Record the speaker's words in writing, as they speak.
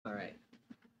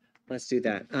Let's do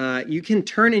that. You can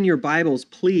turn in your Bibles,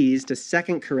 please, to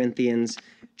 2 Corinthians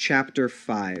chapter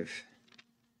 5.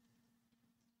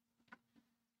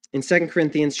 In 2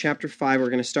 Corinthians chapter 5, we're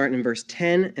going to start in verse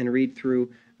 10 and read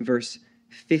through verse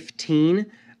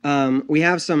 15. We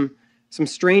have some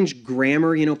strange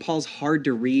grammar. You know, Paul's hard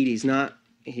to read.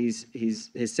 His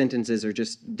sentences are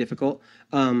just difficult.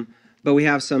 But we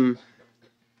have some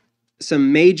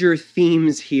major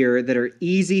themes here that are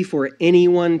easy for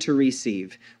anyone to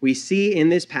receive. We see in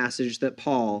this passage that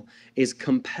Paul is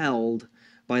compelled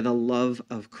by the love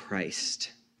of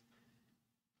Christ,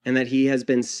 and that he has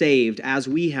been saved, as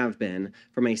we have been,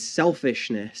 from a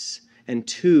selfishness and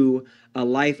to a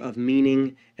life of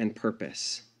meaning and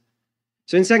purpose.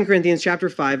 So in 2 Corinthians chapter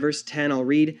 5, verse 10, I'll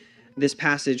read this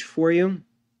passage for you.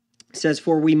 It says,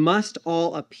 "For we must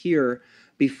all appear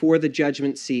before the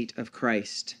judgment seat of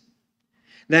Christ,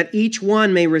 that each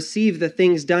one may receive the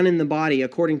things done in the body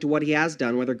according to what he has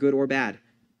done, whether good or bad.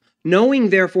 Knowing,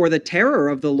 therefore, the terror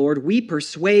of the Lord, we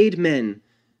persuade men,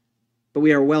 but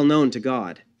we are well known to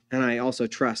God, and I also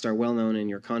trust are well known in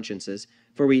your consciences.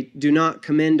 For we do not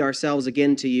commend ourselves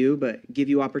again to you, but give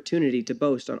you opportunity to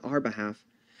boast on our behalf,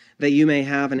 that you may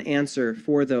have an answer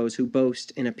for those who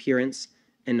boast in appearance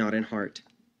and not in heart.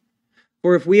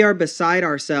 For if we are beside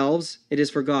ourselves, it is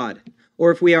for God. Or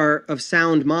if we are of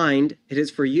sound mind, it is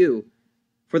for you.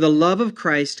 For the love of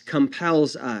Christ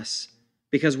compels us,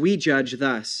 because we judge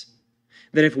thus,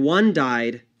 that if one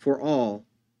died for all,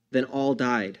 then all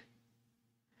died.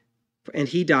 And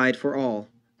he died for all,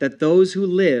 that those who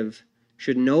live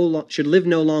should live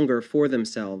no longer for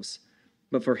themselves,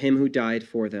 but for him who died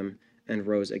for them and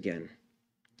rose again.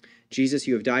 Jesus,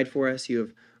 you have died for us, you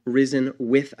have risen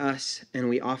with us, and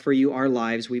we offer you our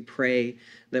lives. We pray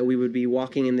that we would be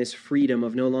walking in this freedom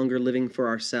of no longer living for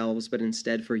ourselves, but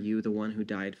instead for you, the one who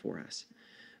died for us.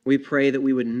 We pray that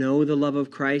we would know the love of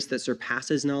Christ that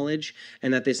surpasses knowledge,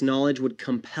 and that this knowledge would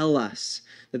compel us,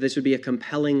 that this would be a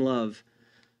compelling love,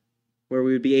 where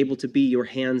we would be able to be your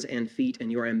hands and feet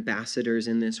and your ambassadors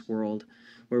in this world,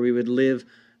 where we would live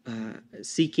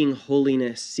seeking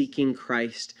holiness, seeking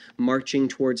Christ, marching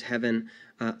towards heaven,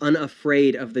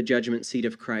 unafraid of the judgment seat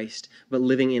of Christ, but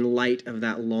living in light of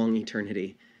that long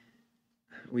eternity.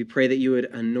 We pray that you would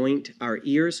anoint our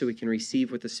ears so we can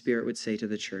receive what the Spirit would say to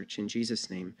the church. In Jesus'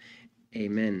 name,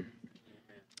 amen.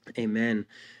 Amen.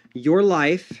 Your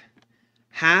life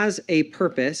has a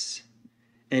purpose,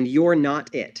 and you're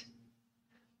not it.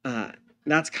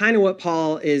 That's kind of what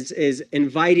Paul is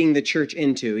inviting the church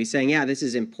into. He's saying, yeah, this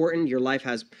is important. Your life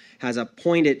has a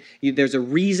point. There's a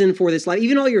reason for this life.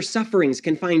 Even all your sufferings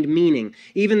can find meaning.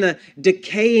 Even the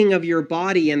decaying of your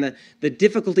body and the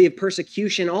difficulty of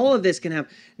persecution, all of this can have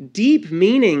deep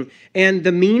meaning. And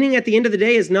the meaning at the end of the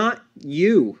day is not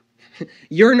you.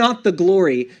 You're not the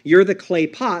glory. You're the clay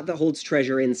pot that holds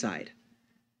treasure inside.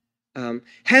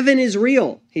 Heaven is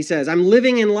real, he says. I'm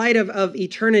living in light of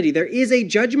eternity. There is a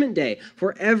judgment day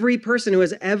for every person who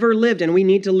has ever lived, and we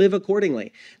need to live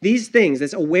accordingly. These things,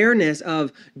 this awareness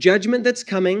of judgment that's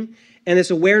coming, and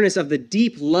this awareness of the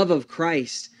deep love of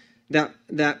Christ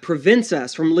that prevents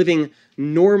us from living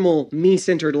normal,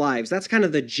 me-centered lives. That's kind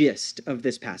of the gist of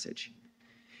this passage.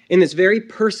 In this very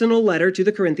personal letter to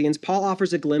the Corinthians, Paul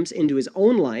offers a glimpse into his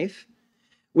own life,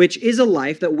 which is a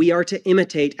life that we are to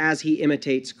imitate as he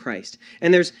imitates Christ.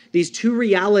 And there's these two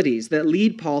realities that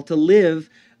lead Paul to live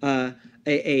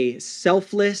a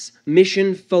selfless,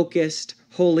 mission-focused,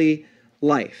 holy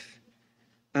life.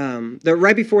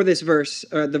 Right before this verse,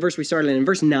 the verse we started in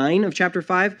verse 9 of chapter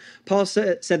 5, Paul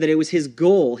said that it was his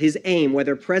goal, his aim,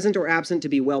 whether present or absent, to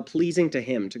be well-pleasing to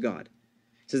him, to God.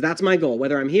 He says, that's my goal.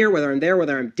 Whether I'm here, whether I'm there,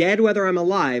 whether I'm dead, whether I'm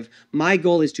alive, my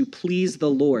goal is to please the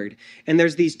Lord. And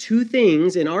there's these two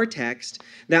things in our text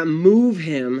that move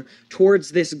him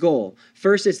towards this goal.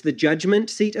 First, it's the judgment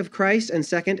seat of Christ, and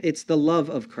second, it's the love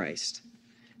of Christ.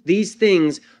 These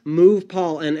things move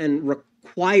Paul and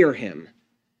require him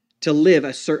to live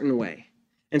a certain way.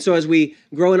 And so as we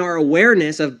grow in our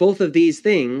awareness of both of these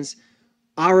things,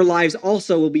 our lives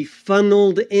also will be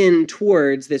funneled in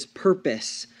towards this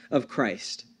purpose of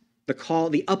Christ,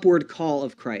 the upward call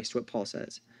of Christ, what Paul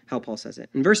says, how Paul says it.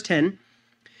 In verse 10,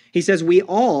 he says, we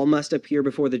all must appear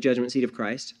before the judgment seat of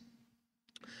Christ,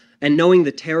 and knowing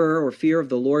the terror or fear of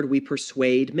the Lord, we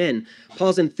persuade men.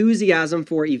 Paul's enthusiasm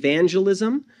for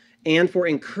evangelism and for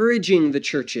encouraging the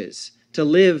churches to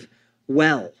live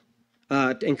well,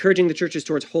 encouraging the churches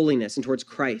towards holiness and towards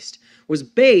Christ, was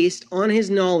based on his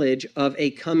knowledge of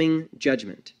a coming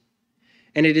judgment.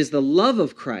 And it is the love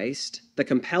of Christ that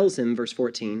compels him, verse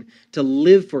 14, to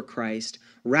live for Christ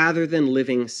rather than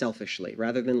living selfishly,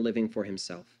 rather than living for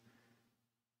himself.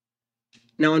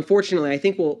 Now, unfortunately, I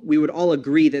think we would all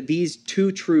agree that these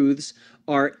two truths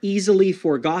are easily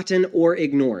forgotten or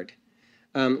ignored.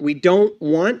 We don't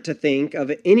want to think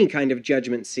of any kind of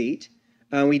judgment seat.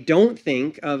 We don't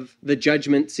think of the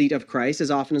judgment seat of Christ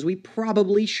as often as we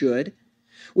probably should.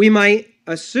 We might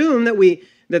assume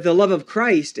that the love of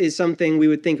Christ is something we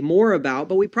would think more about,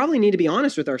 but we probably need to be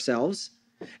honest with ourselves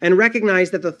and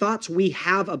recognize that the thoughts we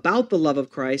have about the love of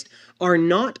Christ are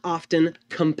not often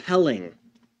compelling.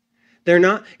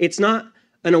 It's not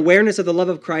an awareness of the love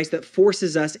of Christ that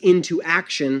forces us into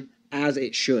action as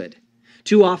it should.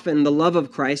 Too often, the love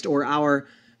of Christ, or our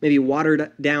maybe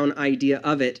watered down idea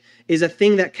of it, is a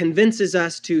thing that convinces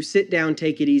us to sit down,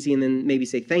 take it easy, and then maybe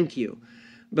say thank you.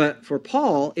 But for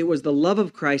Paul, it was the love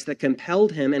of Christ that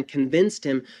compelled him and convinced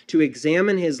him to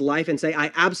examine his life and say,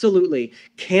 I absolutely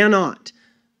cannot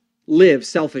live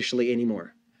selfishly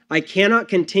anymore. I cannot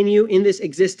continue in this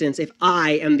existence if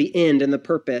I am the end and the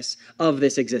purpose of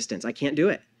this existence. I can't do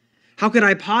it. How could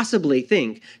I possibly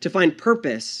think to find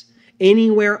purpose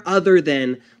anywhere other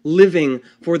than living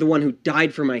for the one who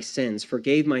died for my sins,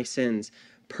 forgave my sins,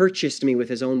 purchased me with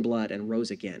his own blood, and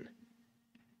rose again?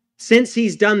 Since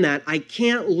he's done that, I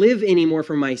can't live anymore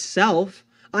for myself.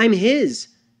 I'm his,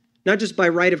 not just by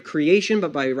right of creation,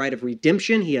 but by right of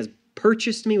redemption. He has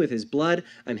purchased me with his blood.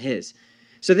 I'm his.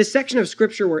 So this section of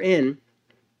scripture we're in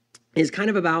is kind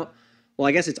of about, well,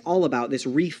 I guess it's all about this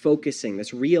refocusing,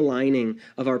 this realigning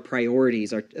of our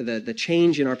priorities, the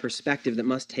change in our perspective that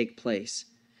must take place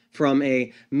from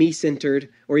a me-centered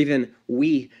or even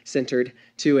we-centered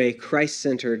to a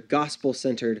Christ-centered,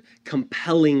 gospel-centered,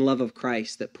 compelling love of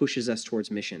Christ that pushes us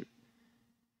towards mission.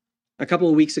 A couple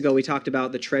of weeks ago, we talked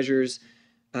about the treasure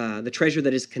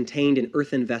that is contained in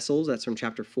earthen vessels. That's from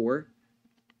chapter 4.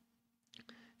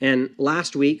 And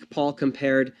last week, Paul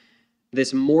compared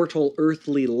this mortal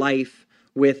earthly life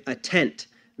with a tent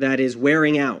that is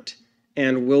wearing out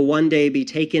and will one day be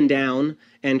taken down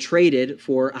and traded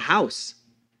for a house.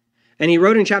 And he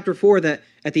wrote in chapter 4 that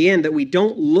at the end that we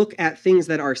don't look at things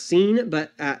that are seen,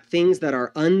 but at things that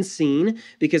are unseen,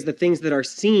 because the things that are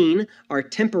seen are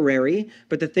temporary,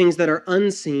 but the things that are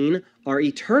unseen are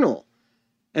eternal.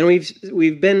 And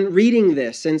we've been reading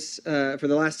this since for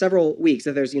the last several weeks,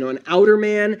 that there's an outer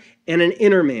man and an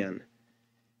inner man.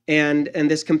 And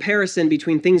this comparison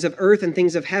between things of earth and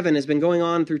things of heaven has been going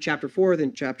on through chapter 4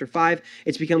 and chapter 5.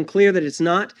 It's become clear that it's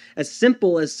not as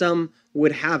simple as some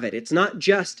would have it. It's not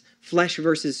just flesh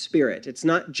versus spirit. It's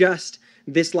not just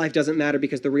this life doesn't matter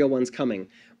because the real one's coming,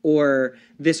 or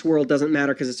this world doesn't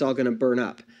matter because it's all going to burn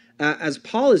up. As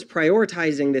Paul is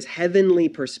prioritizing this heavenly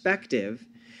perspective,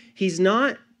 he's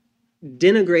not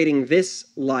denigrating this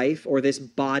life or this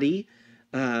body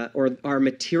or our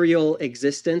material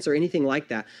existence or anything like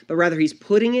that, but rather he's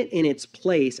putting it in its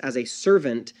place as a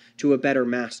servant to a better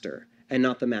master and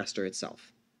not the master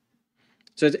itself.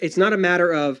 So it's not a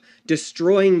matter of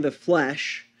destroying the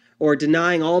flesh or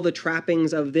denying all the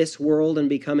trappings of this world and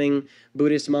becoming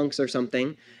Buddhist monks or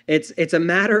something. It's a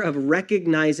matter of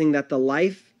recognizing that the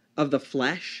life of the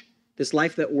flesh, this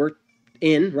life that we're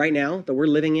in right now, that we're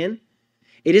living in,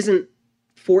 it isn't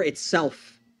for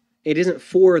itself. It isn't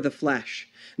for the flesh.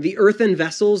 The earthen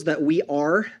vessels that we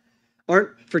aren't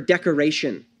for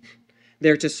decoration.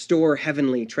 They're to store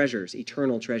heavenly treasures,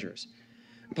 eternal treasures.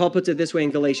 Paul puts it this way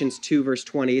in Galatians 2, verse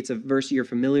 20. It's a verse you're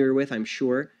familiar with, I'm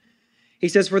sure. He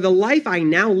says, "For the life I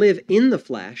now live in the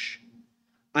flesh,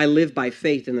 I live by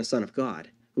faith in the Son of God,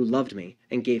 who loved me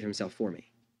and gave himself for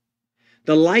me."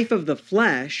 The life of the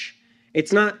flesh,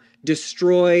 it's not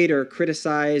destroyed or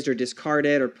criticized or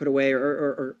discarded or put away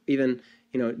or even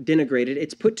denigrated.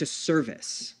 It's put to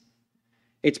service.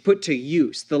 It's put to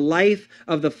use. The life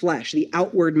of the flesh, the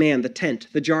outward man, the tent,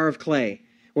 the jar of clay,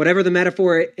 whatever the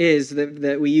metaphor is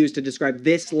that we use to describe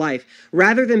this life,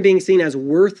 rather than being seen as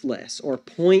worthless or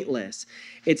pointless,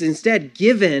 it's instead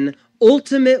given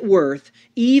ultimate worth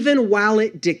even while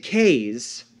it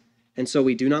decays, and so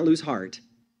we do not lose heart,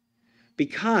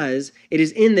 because it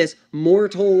is in this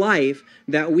mortal life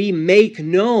that we make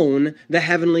known the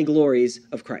heavenly glories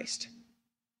of Christ.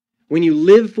 When you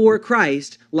live for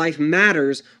Christ, life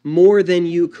matters more than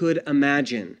you could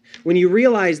imagine. When you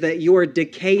realize that your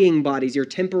decaying bodies, your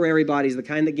temporary bodies, the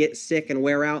kind that get sick and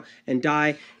wear out and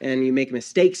die, and you make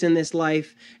mistakes in this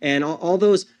life, and all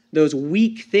those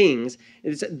weak things,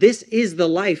 this is the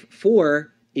life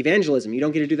for evangelism. You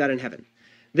don't get to do that in heaven.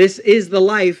 This is the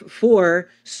life for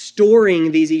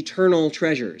storing these eternal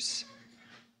treasures.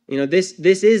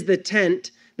 This is the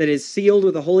tent that is sealed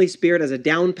with the Holy Spirit as a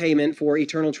down payment for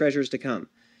eternal treasures to come.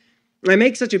 I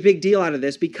make such a big deal out of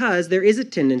this because there is a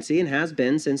tendency, and has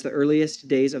been since the earliest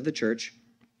days of the church,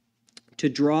 to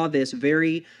draw this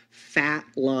very fat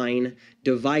line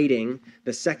dividing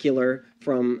the secular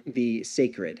from the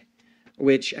sacred,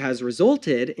 which has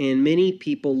resulted in many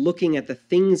people looking at the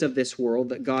things of this world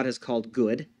that God has called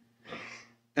good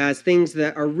as things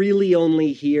that are really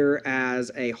only here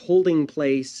as a holding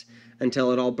place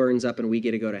until it all burns up and we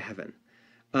get to go to heaven.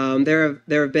 There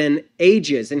have been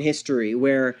ages in history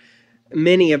where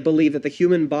many have believed that the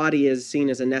human body is seen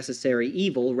as a necessary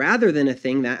evil rather than a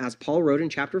thing that, as Paul wrote in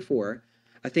chapter 4,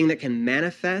 a thing that can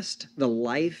manifest the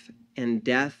life and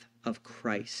death of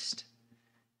Christ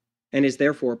and is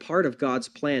therefore part of God's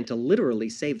plan to literally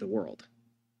save the world.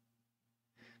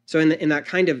 So in that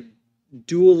kind of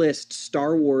dualist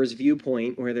Star Wars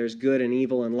viewpoint where there's good and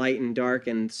evil and light and dark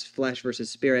and flesh versus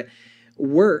spirit,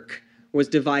 work was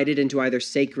divided into either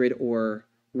sacred or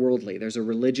worldly. There's a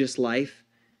religious life,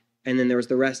 and then there was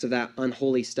the rest of that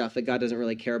unholy stuff that God doesn't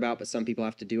really care about, but some people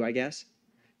have to do, I guess.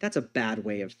 That's a bad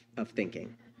way of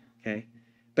thinking, okay?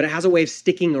 But it has a way of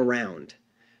sticking around.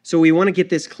 So we want to get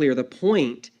this clear. The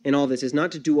point in all this is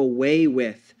not to do away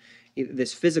with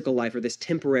this physical life or this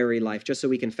temporary life just so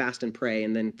we can fast and pray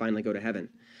and then finally go to heaven.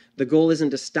 The goal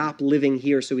isn't to stop living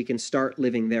here so we can start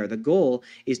living there. The goal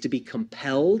is to be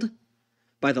compelled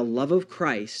by the love of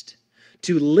Christ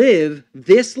to live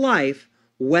this life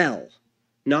well,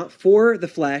 not for the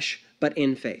flesh, but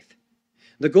in faith.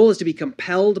 The goal is to be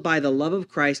compelled by the love of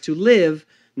Christ to live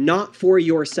not for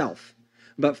yourself,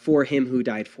 but for him who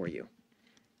died for you.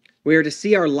 We are to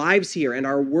see our lives here and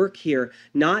our work here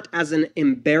not as an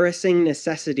embarrassing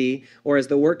necessity or as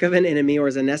the work of an enemy or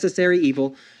as a necessary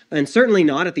evil, and certainly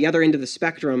not at the other end of the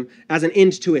spectrum as an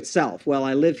end to itself. Well,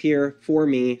 I live here for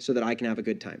me so that I can have a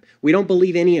good time. We don't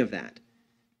believe any of that.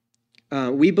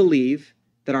 We believe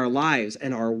that our lives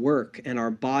and our work and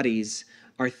our bodies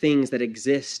are things that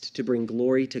exist to bring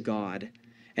glory to God,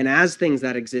 and as things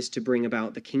that exist to bring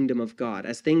about the kingdom of God,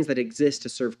 as things that exist to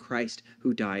serve Christ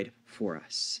who died for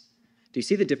us. Do you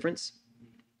see the difference?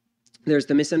 There's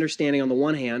the misunderstanding on the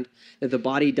one hand that the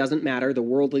body doesn't matter, the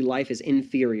worldly life is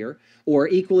inferior, or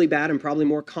equally bad and probably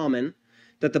more common,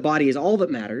 that the body is all that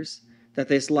matters, that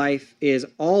this life is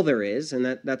all there is,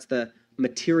 and that's the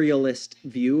materialist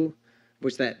view,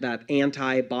 which that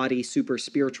anti-body super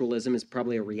spiritualism is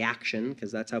probably a reaction,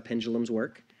 because that's how pendulums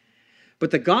work.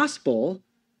 But the gospel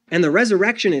and the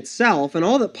resurrection itself, and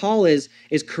all that Paul is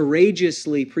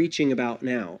courageously preaching about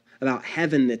now, about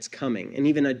heaven that's coming, and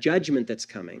even a judgment that's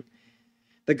coming.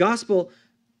 The gospel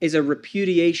is a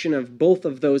repudiation of both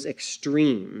of those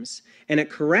extremes, and it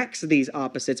corrects these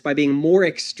opposites by being more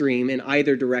extreme in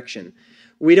either direction.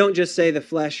 We don't just say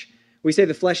we say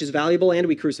the flesh is valuable and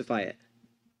we crucify it.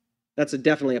 That's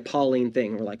definitely a Pauline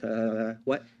thing. We're like,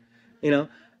 what? You know?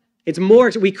 It's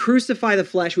more, we crucify the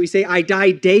flesh, we say, I die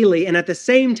daily, and at the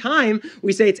same time,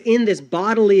 we say it's in this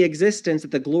bodily existence that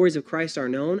the glories of Christ are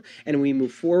known, and we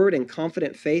move forward in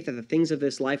confident faith that the things of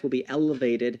this life will be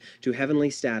elevated to heavenly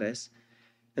status,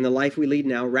 and the life we lead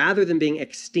now, rather than being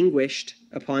extinguished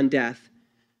upon death,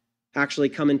 actually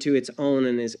come into its own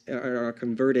and are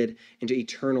converted into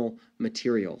eternal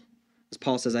material. As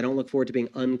Paul says, I don't look forward to being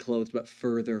unclothed, but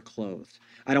further clothed.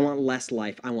 I don't want less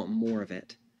life, I want more of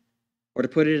it. Or to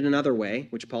put it in another way,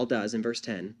 which Paul does in verse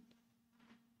 10,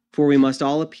 for we must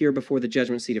all appear before the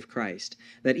judgment seat of Christ,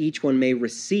 that each one may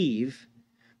receive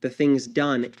the things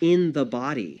done in the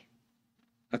body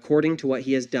according to what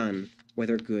he has done,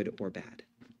 whether good or bad.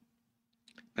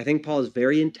 I think Paul is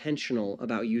very intentional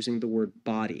about using the word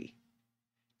body,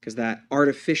 because that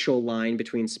artificial line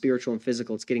between spiritual and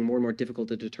physical, it's getting more and more difficult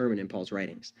to determine in Paul's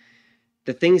writings.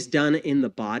 The things done in the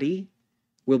body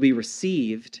will be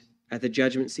received at the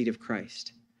judgment seat of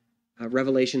Christ.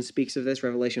 Revelation speaks of this.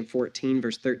 Revelation 14,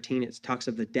 verse 13, it talks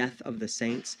of the death of the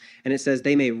saints. And it says,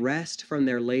 they may rest from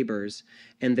their labors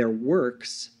and their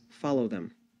works follow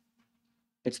them.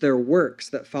 It's their works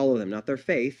that follow them, not their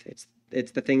faith.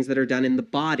 It's the things that are done in the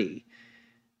body.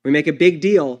 We make a big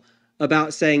deal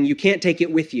about saying you can't take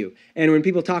it with you. And when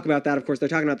people talk about that, of course, they're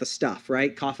talking about the stuff,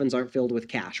 right? Coffins aren't filled with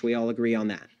cash. We all agree on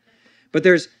that. But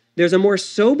there's a more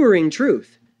sobering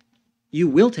truth. You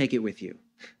will take it with you.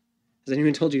 Has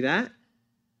anyone told you that?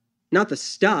 Not the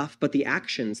stuff, but the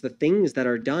actions, the things that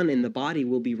are done in the body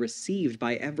will be received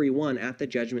by everyone at the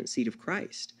judgment seat of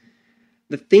Christ.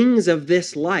 The things of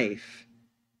this life,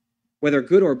 whether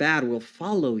good or bad, will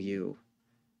follow you.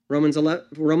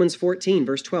 Romans 14,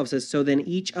 verse 12 says, so then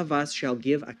each of us shall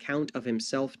give account of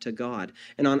himself to God.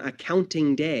 And on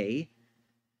accounting day,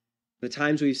 the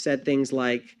times we've said things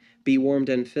like, be warmed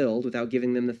and filled without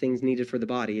giving them the things needed for the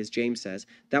body, as James says,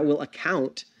 that will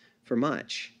account for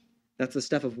much. That's the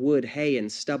stuff of wood, hay,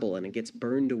 and stubble, and it gets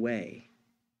burned away.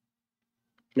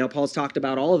 Now, Paul's talked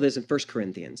about all of this in 1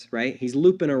 Corinthians, right? He's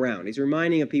looping around. He's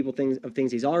reminding people of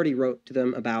things he's already wrote to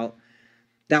them about.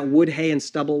 That wood, hay, and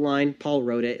stubble line, Paul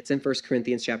wrote it. It's in 1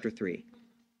 Corinthians chapter 3.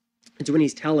 It's when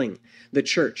he's telling the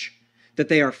church that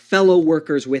they are fellow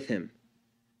workers with him,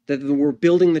 that we're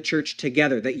building the church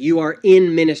together, that you are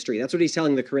in ministry. That's what he's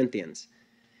telling the Corinthians.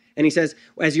 And he says,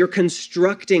 as you're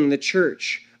constructing the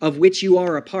church of which you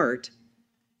are a part,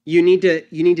 you need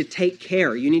to take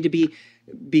care. You need to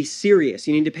be serious.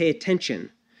 You need to pay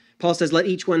attention. Paul says, let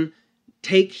each one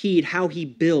take heed how he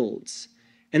builds.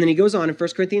 And then he goes on in 1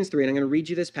 Corinthians 3, and I'm going to read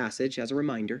you this passage as a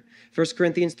reminder. 1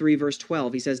 Corinthians 3, verse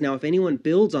 12, he says, now if anyone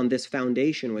builds on this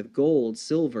foundation with gold,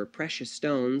 silver, precious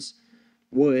stones,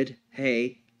 wood,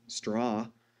 hay, straw,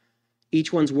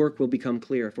 each one's work will become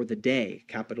clear, for the day,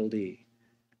 capital D,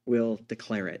 will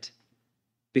declare it,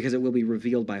 because it will be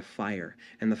revealed by fire,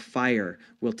 and the fire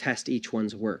will test each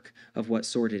one's work of what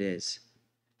sort it is.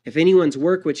 If anyone's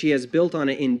work which he has built on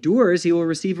it endures, he will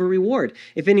receive a reward.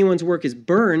 If anyone's work is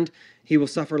burned, he will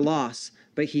suffer loss,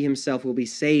 but he himself will be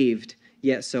saved,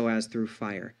 yet so as through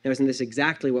fire. Now, isn't this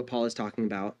exactly what Paul is talking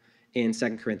about in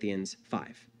 2 Corinthians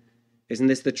 5? Isn't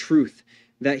this the truth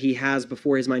that he has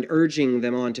before his mind, urging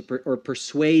them on to, or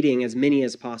persuading as many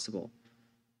as possible?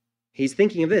 He's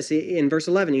thinking of this. In verse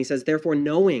 11, he says, therefore,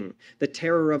 knowing the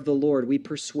terror of the Lord, we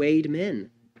persuade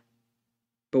men.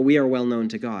 But we are well known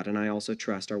to God, and I also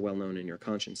trust are well known in your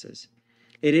consciences.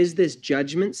 It is this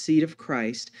judgment seat of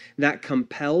Christ that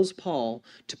compels Paul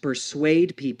to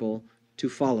persuade people to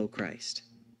follow Christ.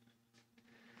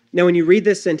 Now, when you read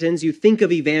this sentence, you think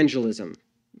of evangelism,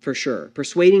 for sure.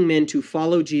 Persuading men to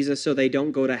follow Jesus so they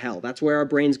don't go to hell. That's where our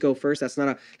brains go first. That's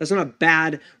not a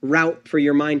bad route for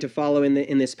your mind to follow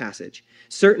in this passage.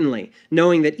 Certainly,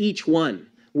 knowing that each one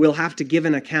will have to give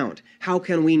an account. How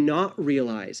can we not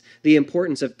realize the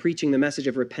importance of preaching the message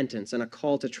of repentance and a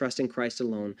call to trust in Christ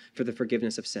alone for the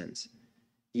forgiveness of sins?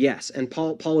 Yes, and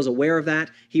Paul was aware of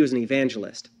that. He was an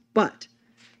evangelist. But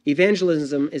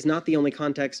evangelism is not the only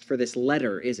context for this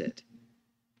letter, is it?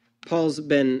 Paul's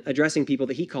been addressing people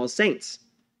that he calls saints.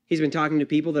 He's been talking to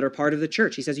people that are part of the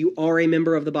church. He says, you are a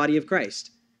member of the body of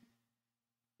Christ.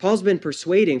 Paul's been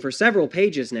persuading for several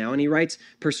pages now, and he writes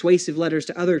persuasive letters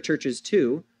to other churches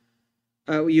too.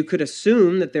 You could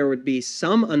assume that there would be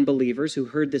some unbelievers who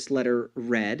heard this letter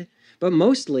read, but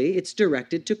mostly it's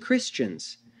directed to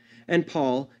Christians, and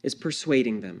Paul is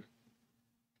persuading them.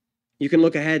 You can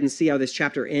look ahead and see how this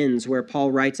chapter ends, where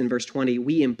Paul writes in verse 20,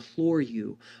 we implore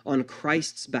you on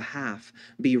Christ's behalf,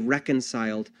 be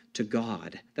reconciled to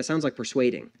God. That sounds like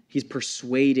persuading. He's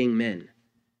persuading men.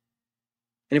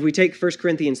 And if we take 1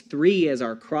 Corinthians 3 as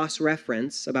our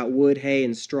cross-reference about wood, hay,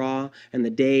 and straw, and the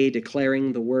day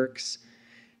declaring the works,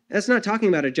 that's not talking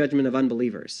about a judgment of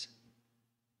unbelievers.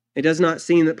 It does not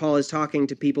seem that Paul is talking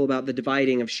to people about the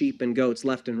dividing of sheep and goats,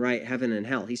 left and right, heaven and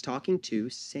hell. He's talking to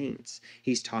saints.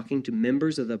 He's talking to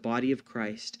members of the body of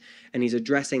Christ, and he's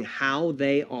addressing how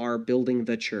they are building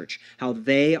the church, how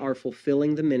they are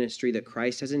fulfilling the ministry that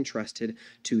Christ has entrusted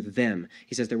to them.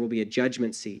 He says there will be a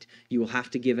judgment seat. You will have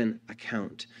to give an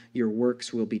account. Your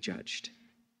works will be judged.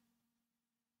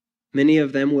 Many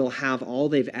of them will have all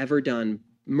they've ever done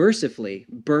mercifully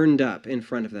burned up in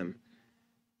front of them.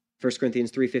 1 Corinthians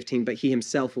 3:15, but he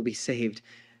himself will be saved,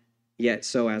 yet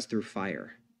so as through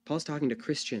fire. Paul's talking to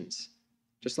Christians,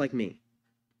 just like me.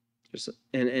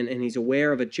 And he's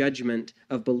aware of a judgment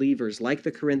of believers like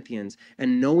the Corinthians,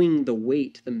 and knowing the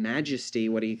weight, the majesty,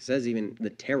 what he says, even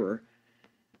the terror,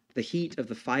 the heat of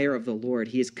the fire of the Lord,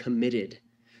 he is committed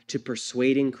to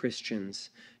persuading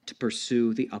Christians to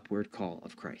pursue the upward call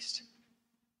of Christ,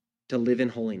 to live in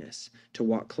holiness, to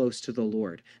walk close to the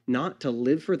Lord, not to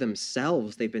live for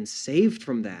themselves. They've been saved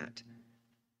from that.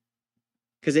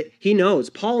 Because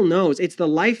Paul knows, it's the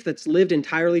life that's lived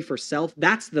entirely for self.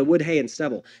 That's the wood, hay, and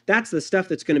stubble. That's the stuff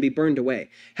that's going to be burned away.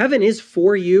 Heaven is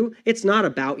for you. It's not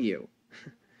about you.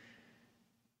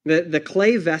 The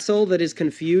clay vessel that is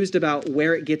confused about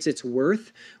where it gets its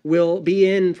worth will be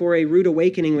in for a rude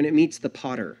awakening when it meets the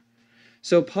potter.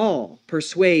 So Paul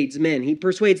persuades men. He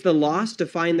persuades the lost to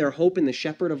find their hope in the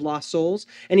shepherd of lost souls,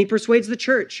 and he persuades the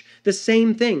church the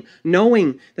same thing,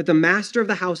 knowing that the master of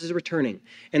the house is returning,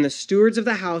 and the stewards of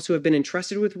the house who have been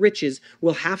entrusted with riches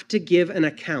will have to give an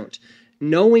account.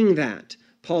 Knowing that,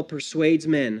 Paul persuades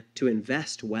men to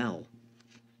invest well.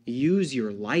 Use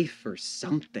your life for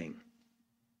something.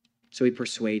 So he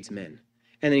persuades men.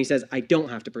 And then he says, I don't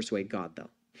have to persuade God, though.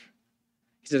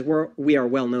 He says, we are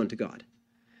well known to God.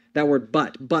 That word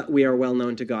but we are well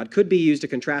known to God, could be used to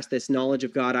contrast this knowledge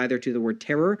of God either to the word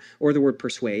terror or the word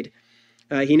persuade.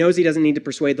 He knows he doesn't need to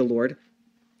persuade the Lord.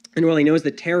 And while he knows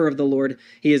the terror of the Lord,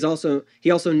 he also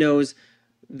knows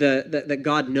that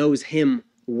God knows him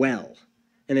well.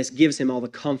 And this gives him all the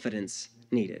confidence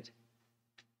needed.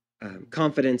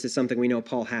 Confidence is something we know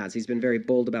Paul has. He's been very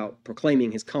bold about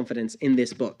proclaiming his confidence in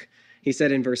this book. He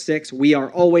said in verse 6, we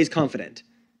are always confident.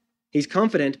 He's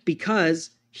confident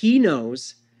because he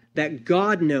knows that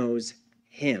God knows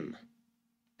him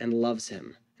and loves him.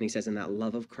 And he says, and that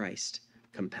love of Christ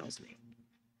compels me.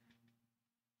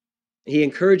 He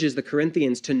encourages the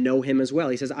Corinthians to know him as well.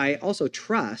 He says, I also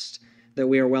trust that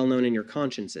we are well known in your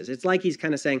consciences. It's like he's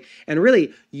kind of saying, and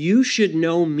really, you should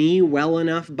know me well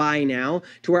enough by now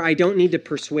to where I don't need to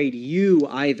persuade you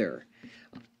either.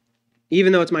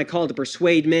 Even though it's my call to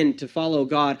persuade men to follow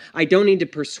God, I don't need to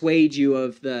persuade you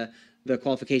of the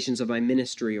qualifications of my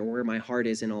ministry or where my heart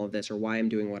is in all of this or why I'm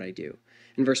doing what I do.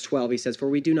 In verse 12, he says, for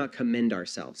we do not commend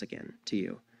ourselves again to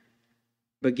you,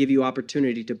 but give you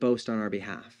opportunity to boast on our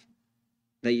behalf,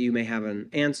 that you may have an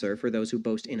answer for those who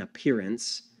boast in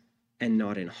appearance and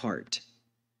not in heart.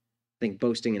 I think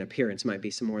boasting in appearance might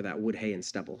be some more of that wood, hay, and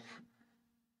stubble.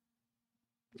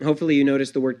 Hopefully you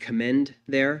notice the word commend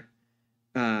there.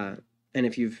 And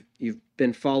if you've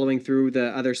been following through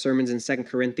the other sermons in 2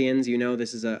 Corinthians, you know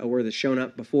this is a word that's shown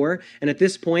up before. And at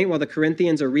this point, while the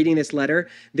Corinthians are reading this letter,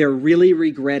 they're really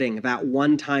regretting that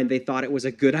one time they thought it was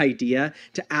a good idea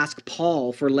to ask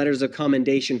Paul for letters of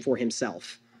commendation for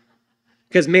himself.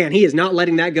 Because, man, he is not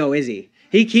letting that go, is he?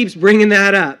 He keeps bringing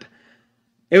that up.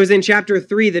 It was in chapter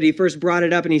 3 that he first brought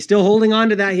it up, and he's still holding on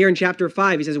to that here in chapter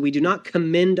 5. He says, we do not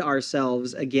commend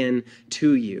ourselves again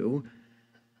to you.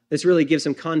 This really gives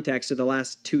some context to the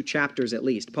last 2 chapters at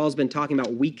least. Paul's been talking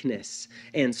about weakness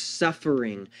and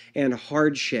suffering and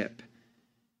hardship.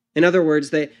 In other words,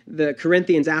 the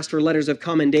Corinthians asked for letters of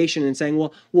commendation and saying,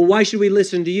 well, why should we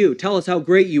listen to you? Tell us how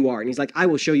great you are. And he's like, I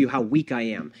will show you how weak I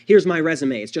am. Here's my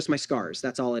resume. It's just my scars.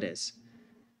 That's all it is.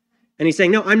 And he's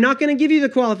saying, no, I'm not going to give you the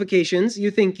qualifications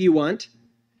you think you want.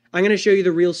 I'm going to show you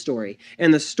the real story.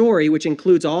 And the story, which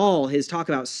includes all his talk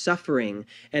about suffering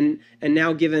and is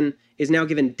now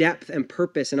given depth and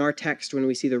purpose in our text when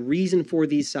we see the reason for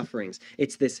these sufferings.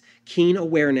 It's this keen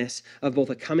awareness of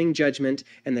both a coming judgment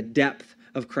and the depth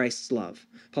of Christ's love.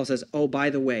 Paul says, oh,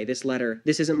 by the way, this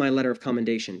isn't my letter of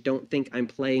commendation. Don't think I'm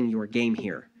playing your game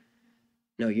here.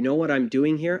 No, you know what I'm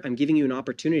doing here? I'm giving you an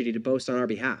opportunity to boast on our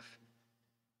behalf.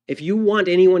 If you want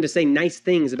anyone to say nice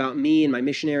things about me and my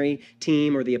missionary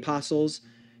team or the apostles,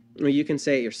 well, you can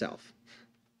say it yourself.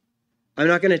 I'm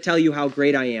not going to tell you how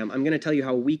great I am. I'm going to tell you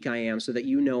how weak I am so that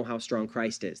you know how strong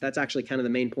Christ is. That's actually kind of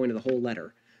the main point of the whole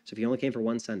letter. So if you only came for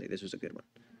one Sunday, this was a good one.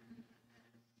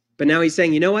 But now he's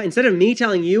saying, you know what? Instead of me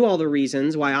telling you all the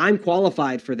reasons why I'm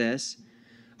qualified for this,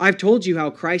 I've told you how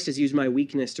Christ has used my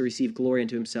weakness to receive glory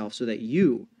into himself so that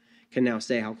you can now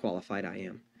say how qualified I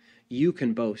am. You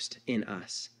can boast in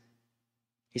us.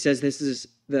 He says this is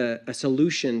a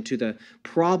solution to the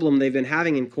problem they've been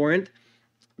having in Corinth,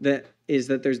 that is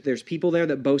that there's people there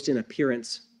that boast in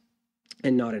appearance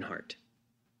and not in heart.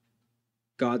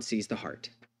 God sees the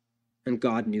heart, and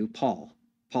God knew Paul.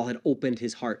 Paul had opened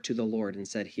his heart to the Lord and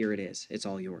said, here it is, it's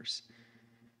all yours.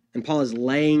 And Paul is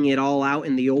laying it all out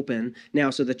in the open now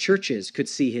so the churches could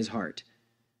see his heart.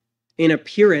 In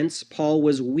appearance, Paul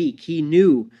was weak. He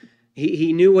knew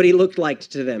what he looked like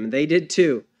to them. They did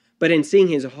too. But in seeing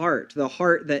his heart, the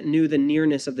heart that knew the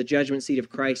nearness of the judgment seat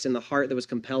of Christ and the heart that was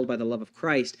compelled by the love of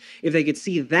Christ, if they could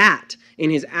see that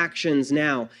in his actions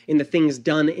now, in the things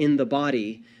done in the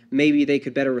body, maybe they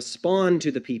could better respond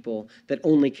to the people that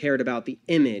only cared about the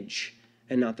image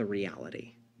and not the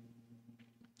reality.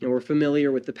 And we're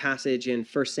familiar with the passage in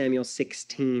 1 Samuel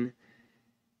 16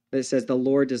 that says, the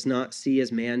Lord does not see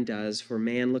as man does, for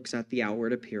man looks at the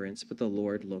outward appearance, but the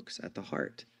Lord looks at the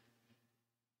heart.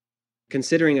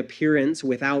 Considering appearance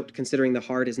without considering the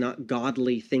heart is not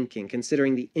godly thinking.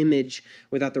 Considering the image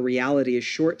without the reality is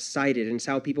short-sighted, and it's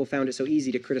how people found it so easy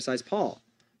to criticize Paul.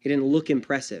 He didn't look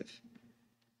impressive.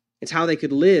 It's how they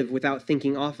could live without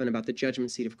thinking often about the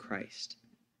judgment seat of Christ.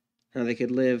 How they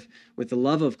could live with the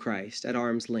love of Christ at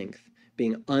arm's length,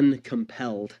 being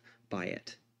uncompelled by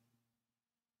it.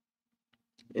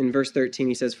 In verse 13,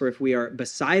 he says, for if we are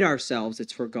beside ourselves,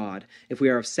 it's for God. If we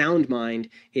are of sound mind,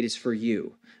 it is for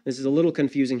you. This is a little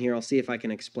confusing here. I'll see if I can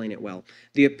explain it well.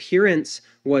 The appearance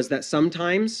was that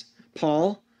sometimes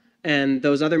Paul and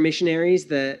those other missionaries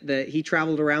that he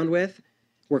traveled around with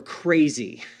were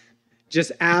crazy.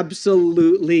 Just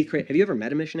absolutely crazy. Have you ever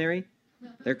met a missionary?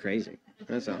 They're crazy.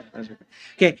 That's all.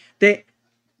 Okay,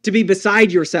 to be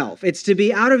beside yourself. It's to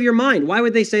be out of your mind. Why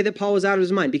would they say that Paul was out of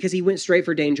his mind? Because he went straight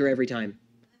for danger every time.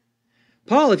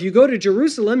 Paul, if you go to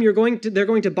Jerusalem, they're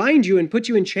going to bind you and put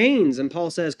you in chains. And Paul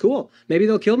says, cool, maybe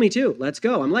they'll kill me too. Let's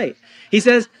go. I'm late. He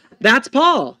says, That's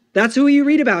Paul. That's who you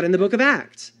read about in the book of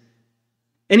Acts.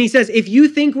 And he says, if you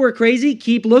think we're crazy,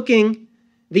 keep looking.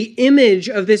 The image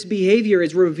of this behavior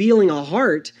is revealing a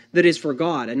heart that is for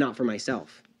God and not for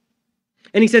myself.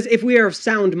 And he says, if we are of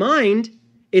sound mind,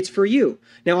 it's for you.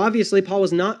 Now, obviously, Paul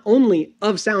was not only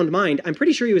of sound mind. I'm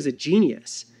pretty sure he was a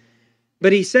genius.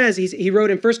 But he says, he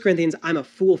wrote in 1 Corinthians, I'm a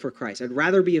fool for Christ. I'd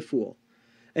rather be a fool.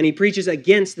 And he preaches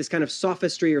against this kind of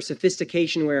sophistry or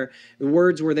sophistication where the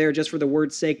words were there just for the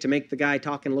word's sake to make the guy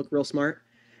talk and look real smart.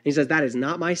 And he says, that is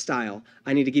not my style.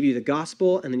 I need to give you the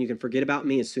gospel, and then you can forget about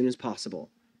me as soon as possible.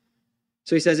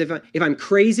 So he says, if I'm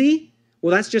crazy,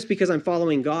 well, that's just because I'm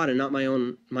following God and not my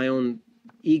own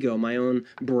ego, my own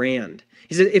brand.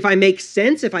 He says, if I make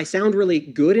sense, if I sound really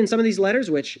good in some of these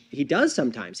letters, which he does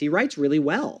sometimes, he writes really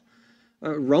well.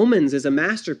 Romans is a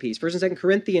masterpiece. 1st and 2nd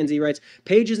Corinthians, he writes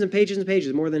pages and pages and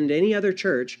pages, more than any other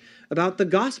church, about the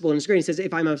gospel. And it's great. He says,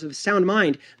 if I'm of sound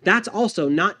mind, that's also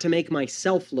not to make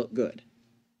myself look good.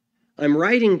 I'm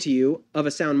writing to you of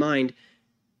a sound mind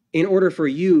in order for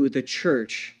you, the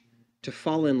church, to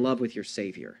fall in love with your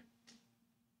Savior.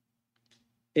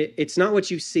 It's not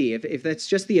what you see. If that's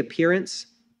just the appearance,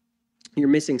 you're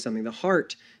missing something. The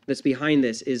heart that's behind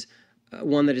this is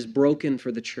one that is broken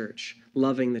for the church,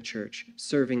 loving the church,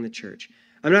 serving the church.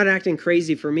 I'm not acting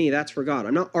crazy for me. That's for God.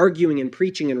 I'm not arguing and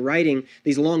preaching and writing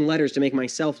these long letters to make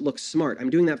myself look smart. I'm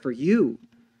doing that for you.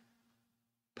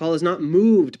 Paul is not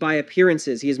moved by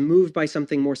appearances. He is moved by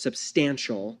something more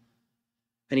substantial.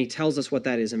 And he tells us what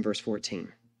that is in verse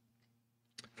 14.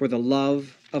 For the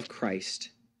love of Christ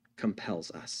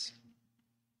compels us.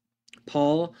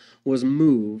 Paul was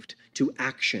moved to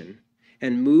action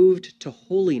and moved to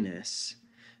holiness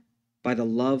by the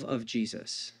love of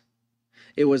Jesus.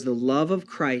 It was the love of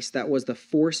Christ that was the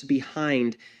force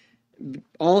behind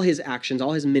all his actions,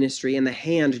 all his ministry, and the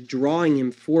hand drawing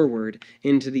him forward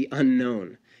into the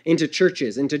unknown, into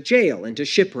churches, into jail, into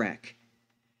shipwreck.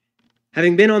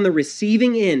 Having been on the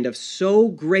receiving end of so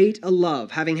great a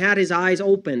love, having had his eyes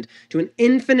opened to an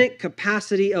infinite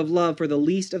capacity of love for the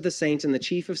least of the saints and the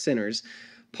chief of sinners,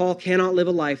 Paul cannot live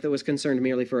a life that was concerned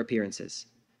merely for appearances.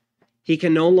 He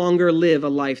can no longer live a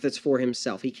life that's for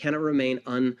himself. He cannot remain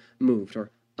unmoved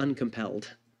or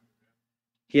uncompelled.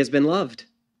 He has been loved,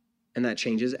 and that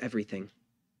changes everything.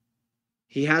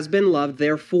 He has been loved,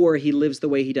 therefore he lives the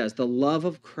way he does. The love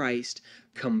of Christ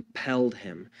compelled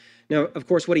him. Now, of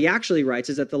course, what he actually writes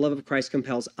is that the love of Christ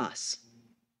compels us.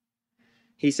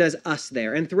 He says us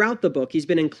there. And throughout the book, he's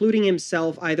been including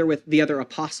himself either with the other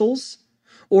apostles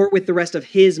or with the rest of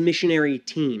his missionary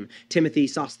team, Timothy,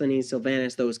 Sosthenes,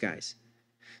 Silvanus, those guys.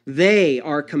 They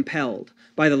are compelled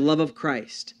by the love of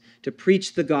Christ to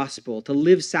preach the gospel, to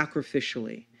live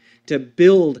sacrificially, to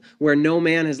build where no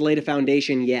man has laid a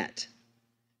foundation yet.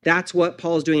 That's what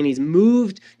Paul's doing. And he's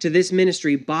moved to this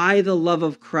ministry by the love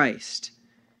of Christ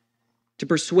to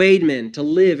persuade men to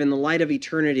live in the light of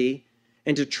eternity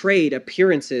and to trade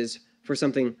appearances for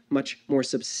something much more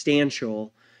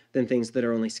substantial than things that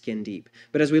are only skin deep.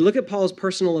 But as we look at Paul's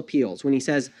personal appeals, when he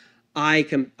says, I'm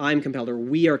compelled, or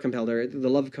we are compelled, or the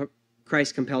love of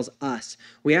Christ compels us,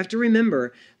 we have to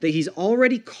remember that he's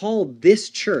already called this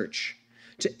church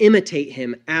to imitate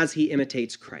him as he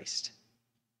imitates Christ.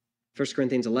 1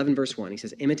 Corinthians 11, verse 1, he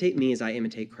says, imitate me as I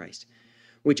imitate Christ,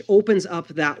 which opens up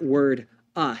that word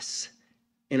us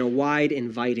in a wide,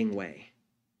 inviting way.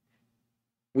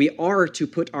 We are to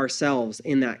put ourselves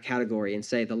in that category and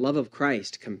say the love of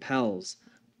Christ compels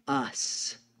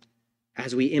us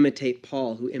as we imitate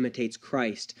Paul, who imitates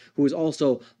Christ, who is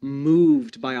also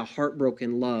moved by a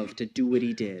heartbroken love to do what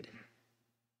he did.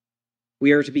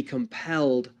 We are to be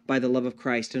compelled by the love of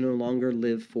Christ to no longer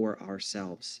live for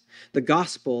ourselves. The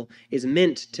gospel is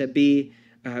meant to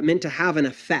have an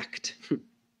effect,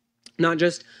 not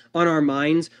just on our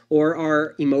minds or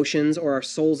our emotions or our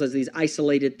souls as these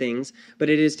isolated things, but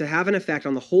it is to have an effect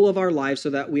on the whole of our lives so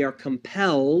that we are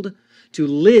compelled to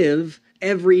live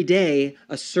every day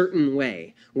a certain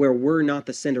way where we're not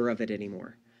the center of it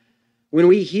anymore. When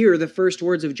we hear the first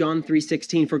words of John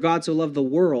 3:16, for God so loved the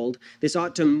world, this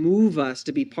ought to move us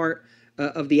to be part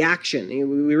of the action.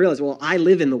 We realize, well, I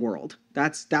live in the world.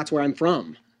 That's where I'm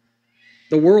from.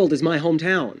 The world is my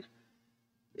hometown.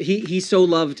 He so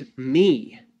loved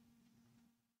me.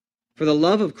 For the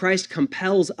love of Christ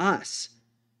compels us,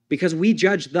 because we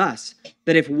judge thus,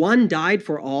 that if one died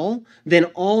for all, then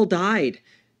all died.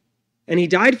 And he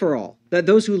died for all, that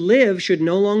those who live should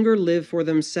no longer live for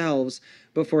themselves,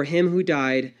 but for him who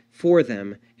died for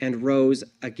them and rose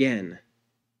again.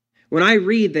 When I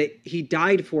read that he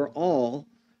died for all,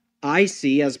 I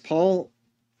see, as Paul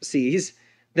sees,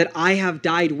 that I have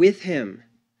died with him.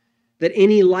 that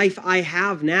any life I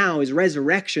have now is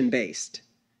resurrection-based,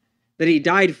 that he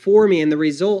died for me, and the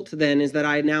result then is that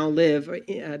I now live,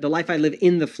 the life I live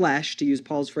in the flesh, to use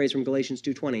Paul's phrase from Galatians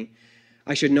 2:20,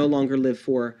 I should no longer live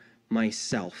for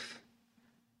myself.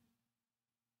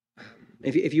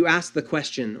 If you ask the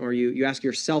question, or you ask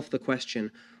yourself the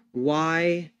question,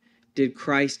 why did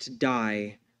Christ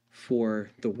die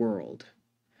for the world?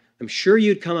 I'm sure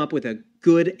you'd come up with a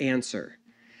good answer.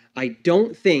 I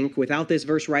don't think, without this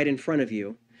verse right in front of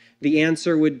you, the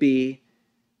answer would be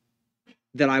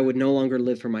that I would no longer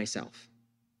live for myself.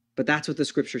 But that's what the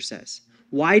scripture says.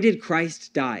 Why did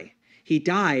Christ die? He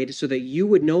died so that you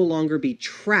would no longer be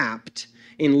trapped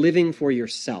in living for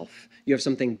yourself. You have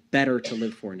something better to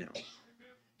live for now.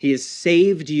 He has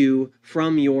saved you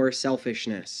from your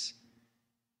selfishness.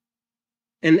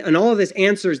 And all of this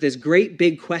answers this great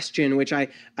big question, which I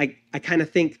kind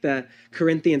of think the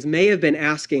Corinthians may have been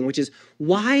asking, which is,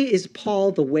 why is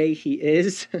Paul the way he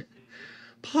is?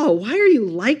 Paul, why are you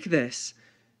like this?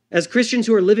 As Christians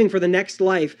who are living for the next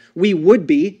life, we would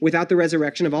be, without the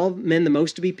resurrection, of all men, the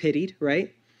most to be pitied,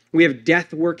 right? We have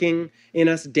death working in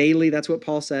us daily. That's what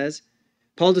Paul says.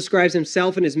 Paul describes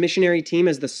himself and his missionary team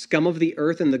as the scum of the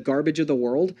earth and the garbage of the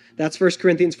world. That's 1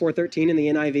 Corinthians 4:13 in the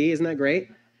NIV. Isn't that great?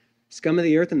 Scum of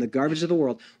the earth and the garbage of the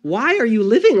world. Why are you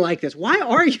living like this? Why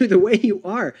are you the way you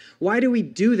are? Why do we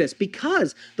do this?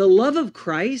 Because the love of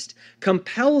Christ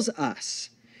compels us.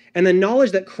 And the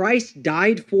knowledge that Christ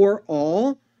died for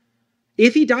all,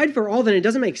 if he died for all, then it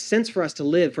doesn't make sense for us to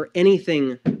live for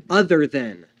anything other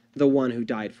than the one who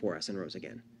died for us and rose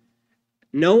again.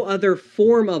 No other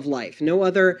form of life, no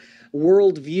other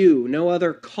worldview, no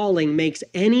other calling makes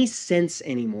any sense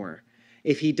anymore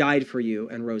if he died for you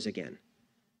and rose again.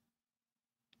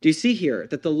 Do you see here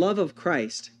that the love of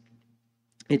Christ,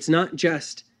 it's not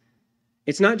just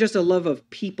a love of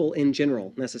people in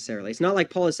general necessarily. It's not like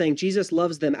Paul is saying Jesus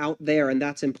loves them out there and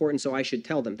that's important, so I should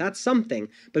tell them. That's something,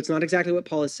 but it's not exactly what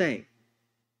Paul is saying.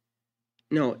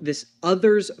 No, this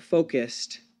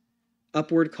others-focused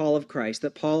upward call of Christ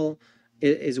that Paul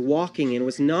is walking in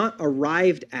was not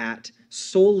arrived at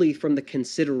solely from the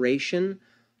consideration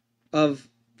of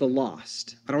the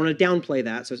lost. I don't want to downplay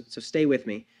that, so stay with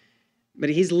me. But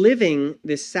he's living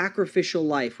this sacrificial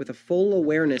life with a full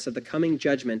awareness of the coming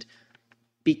judgment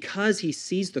because he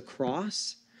sees the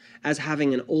cross as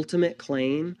having an ultimate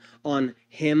claim on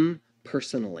him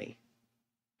personally,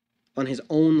 on his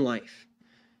own life.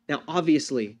 Now,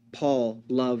 obviously, Paul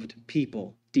loved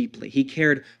people deeply. He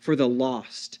cared for the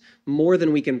lost more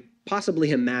than we can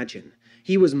possibly imagine.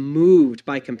 He was moved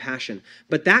by compassion.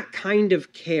 But that kind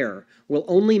of care will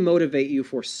only motivate you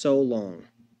for so long.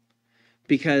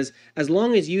 Because as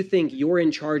long as you think you're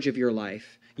in charge of your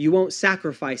life, you won't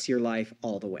sacrifice your life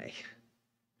all the way.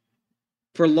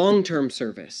 For long-term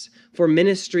service, for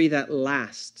ministry that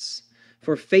lasts,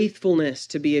 for faithfulness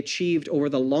to be achieved over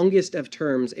the longest of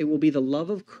terms, it will be the love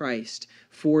of Christ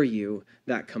for you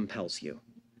that compels you.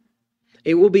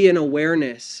 It will be an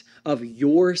awareness of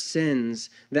your sins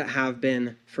that have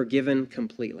been forgiven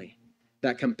completely,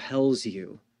 that compels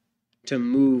you to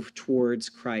move towards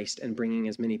Christ and bringing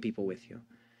as many people with you.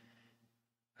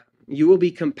 You will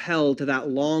be compelled to that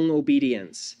long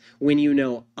obedience when you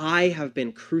know, I have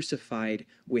been crucified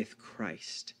with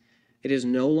Christ. It is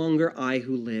no longer I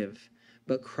who live,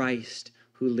 but Christ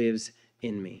who lives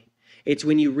in me. It's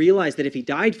when you realize that if he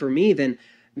died for me,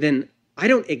 then I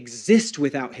don't exist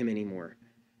without him anymore.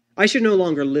 I should no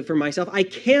longer live for myself. I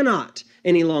cannot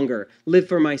any longer live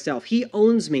for myself. He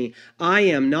owns me. I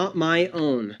am not my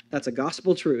own. That's a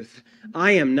gospel truth.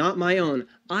 I am not my own.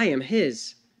 I am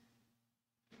his.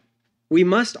 We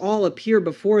must all appear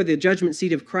before the judgment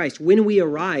seat of Christ. When we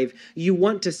arrive, you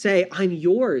want to say, I'm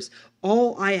yours.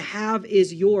 All I have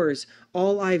is yours.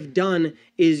 All I've done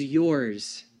is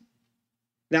yours.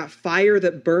 That fire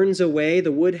that burns away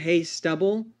the wood, hay,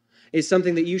 stubble is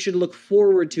something that you should look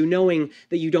forward to, knowing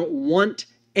that you don't want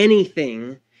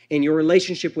anything in your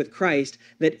relationship with Christ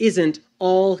that isn't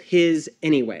all his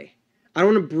anyway. I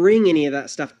don't want to bring any of that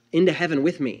stuff into heaven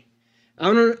with me.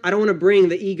 I don't want to bring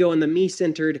the ego and the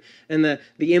me-centered and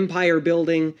the empire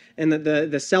building and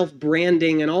the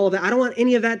self-branding and all of that. I don't want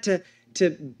any of that to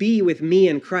be with me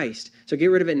and Christ. So get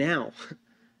rid of it now.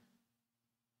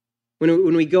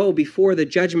 When we go before the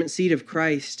judgment seat of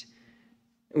Christ,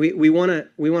 we want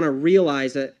to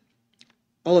realize that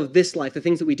all of this life, the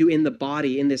things that we do in the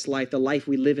body, in this life, the life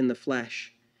we live in the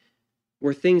flesh,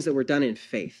 were things that were done in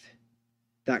faith.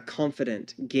 That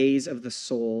confident gaze of the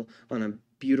soul on a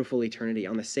beautiful eternity,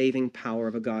 on the saving power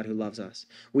of a God who loves us.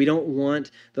 We don't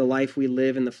want the life we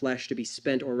live in the flesh to be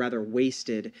spent, or rather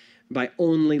wasted, by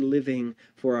only living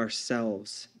for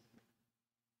ourselves.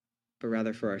 but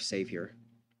rather for our Savior.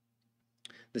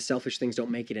 The selfish things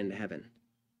don't make it into heaven.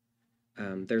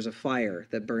 There's a fire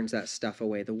that burns that stuff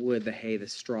away. The wood, the hay, the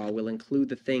straw will include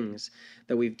the things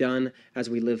that we've done as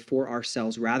we live for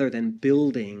ourselves rather than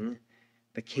building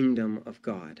the kingdom of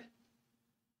God.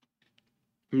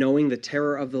 Knowing the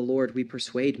terror of the Lord, we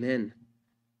persuade men.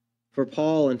 For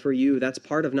Paul and for you, that's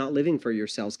part of not living for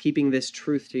yourselves. Keeping this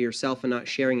truth to yourself and not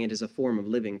sharing it is a form of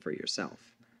living for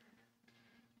yourself.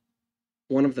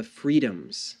 One of the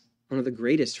freedoms, one of the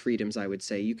greatest freedoms, I would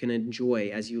say, you can enjoy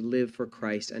as you live for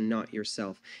Christ and not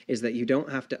yourself, is that you don't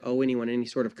have to owe anyone any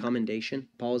sort of commendation.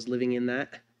 Paul is living in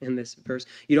that in this verse.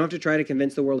 You don't have to try to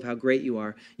convince the world of how great you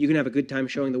are. You can have a good time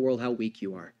showing the world how weak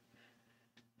you are.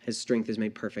 His strength is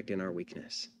made perfect in our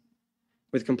weakness.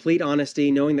 With complete honesty,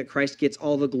 knowing that Christ gets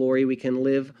all the glory, we can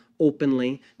live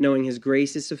openly, knowing his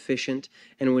grace is sufficient,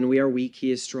 and when we are weak,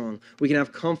 he is strong. We can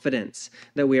have confidence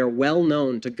that we are well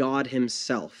known to God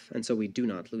himself, and so we do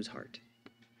not lose heart.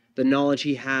 The knowledge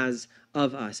he has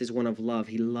of us is one of love.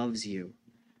 He loves you.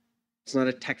 It's not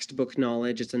a textbook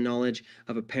knowledge. It's a knowledge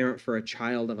of a parent for a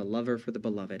child, of a lover for the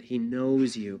beloved. He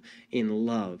knows you in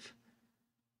love.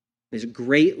 This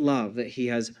great love that he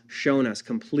has shown us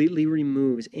completely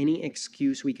removes any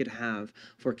excuse we could have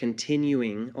for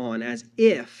continuing on as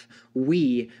if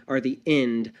we are the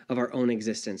end of our own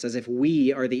existence, as if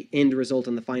we are the end result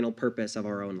and the final purpose of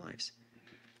our own lives.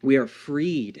 We are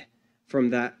freed from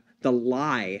the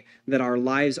lie that our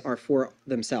lives are for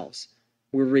themselves.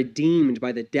 We're redeemed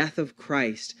by the death of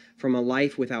Christ from a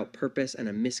life without purpose and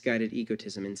a misguided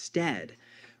egotism. Instead,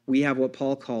 we have what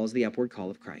Paul calls the upward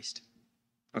call of Christ.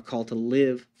 A call to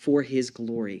live for his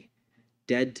glory,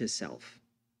 dead to self,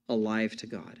 alive to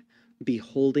God,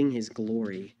 beholding his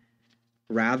glory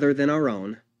rather than our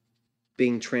own,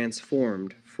 being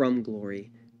transformed from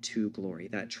glory to glory.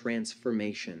 That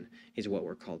transformation is what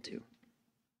we're called to.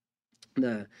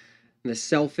 The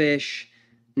selfish,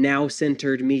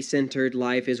 now-centered, me-centered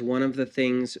life is one of the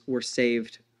things we're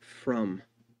saved from.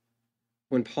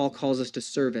 When Paul calls us to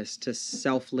service, to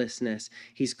selflessness,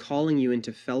 he's calling you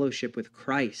into fellowship with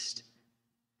Christ,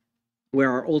 where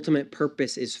our ultimate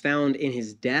purpose is found in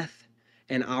his death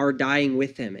and our dying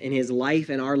with him, in his life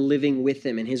and our living with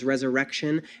him, in his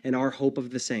resurrection and our hope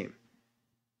of the same.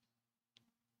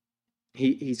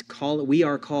 We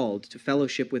are called to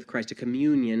fellowship with Christ, to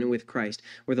communion with Christ,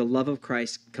 where the love of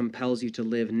Christ compels you to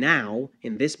live now,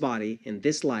 in this body, in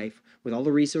this life, with all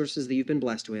the resources that you've been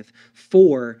blessed with,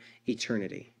 for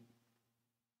eternity.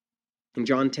 In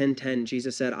John 10:10,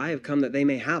 Jesus said, I have come that they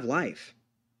may have life,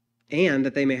 and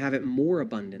that they may have it more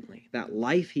abundantly. That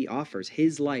life he offers,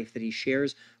 his life that he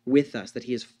shares with us, that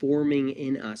he is forming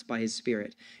in us by his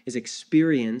Spirit, is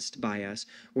experienced by us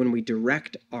when we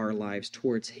direct our lives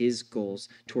towards his goals,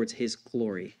 towards his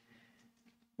glory.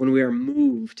 When we are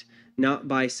moved not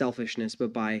by selfishness,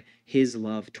 but by his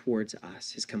love towards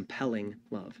us, his compelling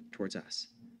love towards us.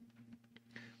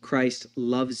 Christ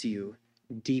loves you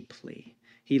deeply.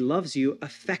 He loves you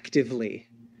effectively.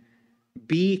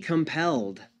 Be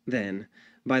compelled, then,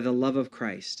 by the love of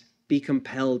Christ. Be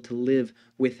compelled to live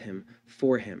with him,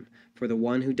 for the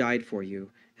one who died for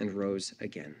you and rose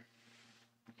again.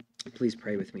 Please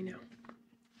pray with me now.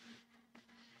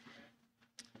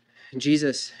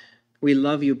 Jesus, we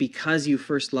love you because you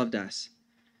first loved us.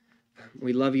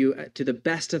 We love you to the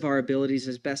best of our abilities,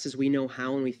 as best as we know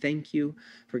how, and we thank you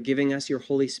for giving us your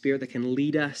Holy Spirit that can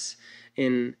lead us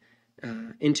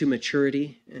into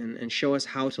maturity and show us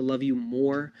how to love you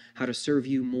more, how to serve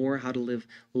you more, how to live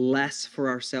less for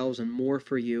ourselves and more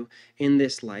for you in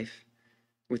this life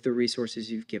with the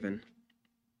resources you've given.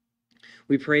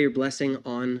 We pray your blessing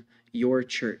on your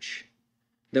church,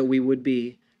 that we would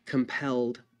be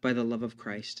compelled by the love of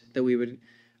Christ, that we would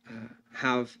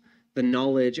have the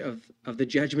knowledge of the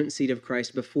judgment seat of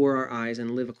Christ before our eyes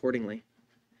and live accordingly.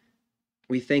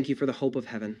 We thank you for the hope of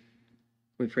heaven.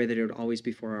 We pray that it would always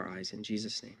be before our eyes. In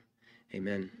Jesus' name,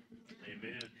 amen.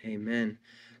 Amen. Amen.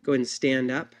 Go ahead and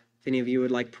stand up. If any of you would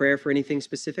like prayer for anything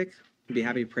specific, I'd be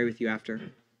happy to pray with you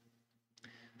after.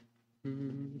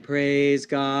 Praise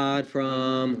God,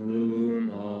 from whom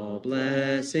all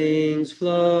blessings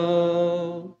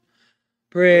flow.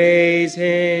 Praise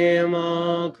him,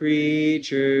 all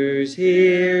creatures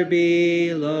here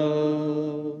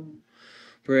below.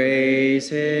 Praise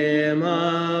him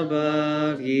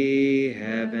above, ye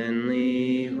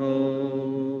heavenly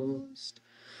host.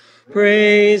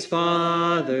 Praise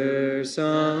Father,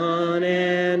 Son,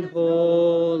 and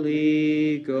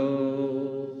Holy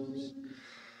Ghost.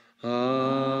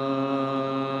 Amen.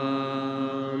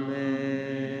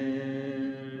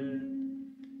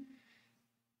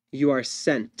 You are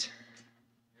sent.